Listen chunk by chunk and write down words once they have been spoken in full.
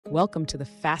Welcome to the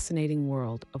fascinating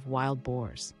world of wild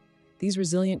boars. These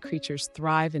resilient creatures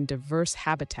thrive in diverse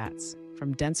habitats,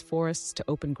 from dense forests to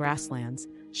open grasslands,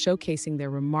 showcasing their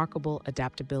remarkable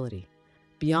adaptability.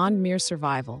 Beyond mere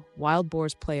survival, wild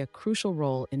boars play a crucial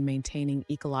role in maintaining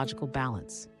ecological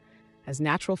balance. As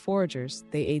natural foragers,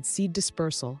 they aid seed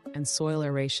dispersal and soil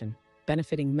aeration,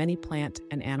 benefiting many plant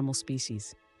and animal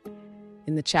species.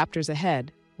 In the chapters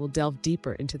ahead, we'll delve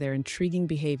deeper into their intriguing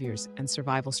behaviors and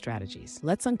survival strategies.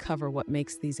 Let's uncover what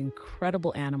makes these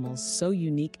incredible animals so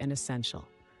unique and essential.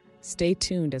 Stay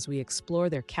tuned as we explore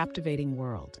their captivating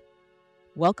world.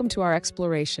 Welcome to our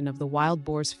exploration of the wild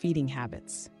boar's feeding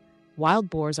habits. Wild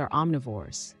boars are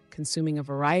omnivores, consuming a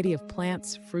variety of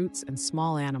plants, fruits, and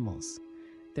small animals.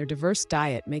 Their diverse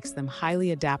diet makes them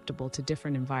highly adaptable to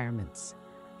different environments.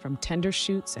 From tender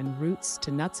shoots and roots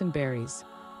to nuts and berries,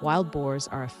 wild boars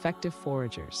are effective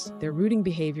foragers. Their rooting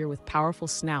behavior with powerful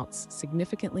snouts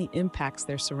significantly impacts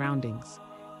their surroundings,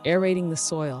 aerating the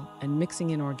soil and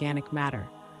mixing in organic matter,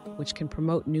 which can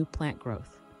promote new plant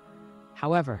growth.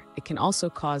 However, it can also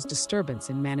cause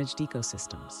disturbance in managed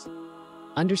ecosystems.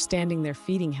 Understanding their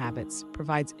feeding habits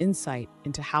provides insight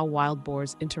into how wild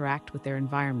boars interact with their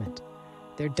environment.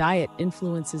 Their diet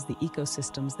influences the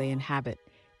ecosystems they inhabit,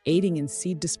 aiding in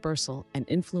seed dispersal and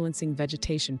influencing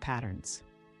vegetation patterns.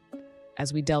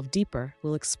 As we delve deeper,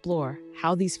 we'll explore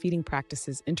how these feeding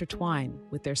practices intertwine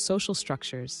with their social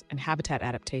structures and habitat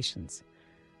adaptations,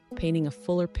 painting a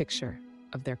fuller picture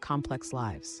of their complex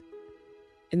lives.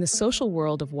 In the social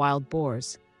world of wild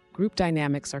boars, group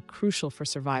dynamics are crucial for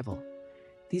survival.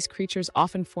 These creatures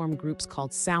often form groups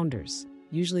called sounders,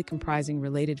 usually comprising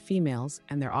related females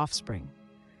and their offspring.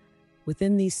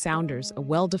 Within these sounders, a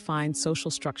well-defined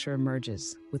social structure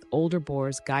emerges, with older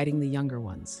boars guiding the younger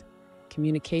ones.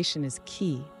 Communication is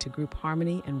key to group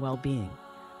harmony and well-being.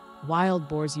 Wild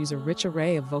boars use a rich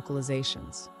array of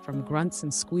vocalizations, from grunts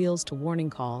and squeals to warning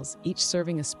calls, each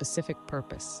serving a specific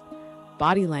purpose.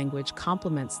 Body language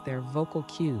complements their vocal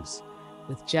cues,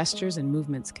 with gestures and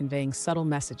movements conveying subtle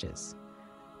messages.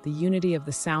 The unity of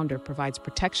the sounder provides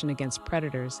protection against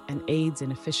predators and aids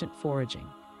in efficient foraging.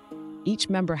 Each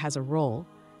member has a role,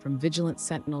 from vigilant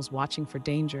sentinels watching for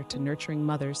danger to nurturing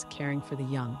mothers caring for the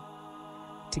young.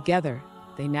 Together,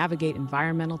 they navigate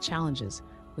environmental challenges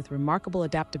with remarkable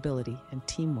adaptability and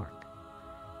teamwork.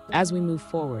 As we move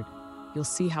forward, you'll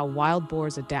see how wild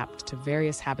boars adapt to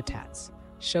various habitats,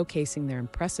 showcasing their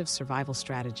impressive survival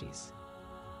strategies.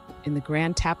 In the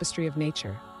grand tapestry of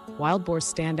nature, wild boars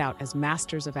stand out as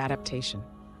masters of adaptation.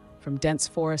 From dense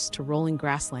forests to rolling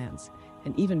grasslands,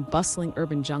 and even bustling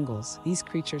urban jungles, these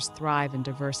creatures thrive in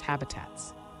diverse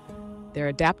habitats. Their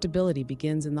adaptability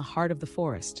begins in the heart of the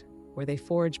forest, where they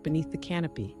forage beneath the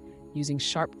canopy, using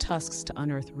sharp tusks to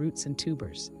unearth roots and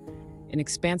tubers. In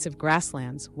expansive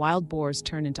grasslands, wild boars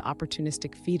turn into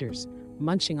opportunistic feeders,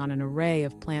 munching on an array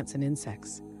of plants and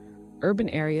insects. Urban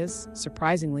areas,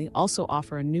 surprisingly, also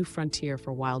offer a new frontier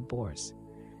for wild boars.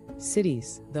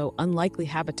 Cities, though unlikely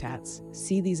habitats,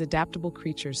 see these adaptable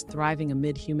creatures thriving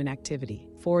amid human activity,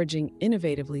 foraging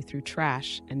innovatively through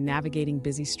trash and navigating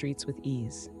busy streets with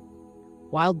ease.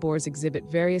 Wild boars exhibit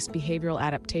various behavioral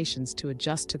adaptations to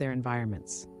adjust to their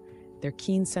environments. Their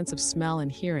keen sense of smell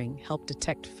and hearing help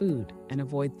detect food and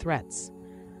avoid threats,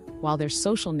 while their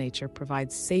social nature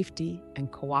provides safety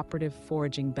and cooperative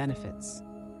foraging benefits.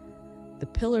 The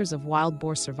pillars of wild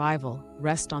boar survival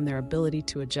rest on their ability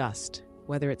to adjust,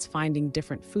 whether it's finding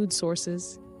different food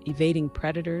sources, evading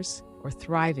predators, or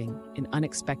thriving in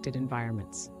unexpected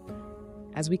environments.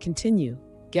 As we continue,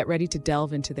 get ready to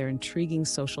delve into their intriguing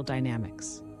social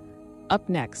dynamics. Up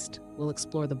next, we'll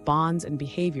explore the bonds and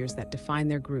behaviors that define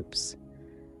their groups.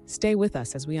 Stay with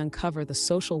us as we uncover the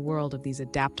social world of these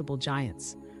adaptable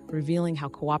giants, revealing how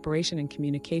cooperation and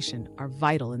communication are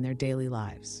vital in their daily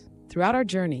lives. Throughout our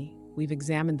journey, we've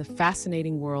examined the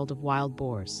fascinating world of wild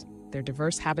boars, their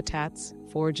diverse habitats,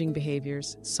 foraging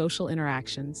behaviors, social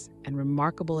interactions, and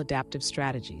remarkable adaptive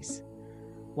strategies.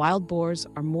 Wild boars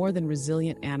are more than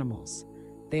resilient animals.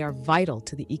 They are vital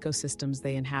to the ecosystems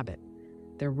they inhabit.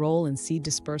 Their role in seed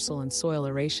dispersal and soil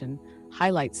aeration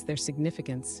highlights their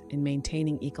significance in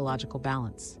maintaining ecological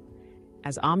balance.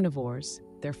 As omnivores,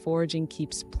 their foraging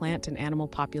keeps plant and animal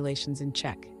populations in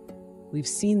check. We've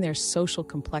seen their social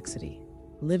complexity,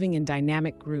 living in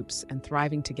dynamic groups and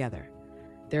thriving together.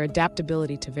 Their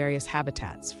adaptability to various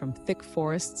habitats, from thick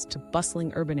forests to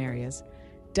bustling urban areas,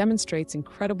 demonstrates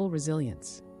incredible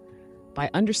resilience. By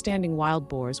understanding wild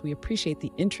boars, we appreciate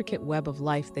the intricate web of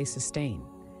life they sustain.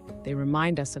 They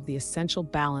remind us of the essential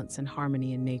balance and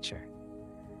harmony in nature.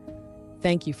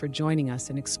 Thank you for joining us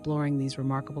in exploring these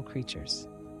remarkable creatures.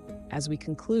 As we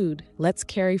conclude, let's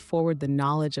carry forward the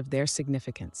knowledge of their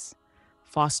significance,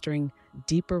 fostering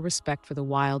deeper respect for the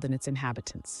wild and its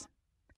inhabitants.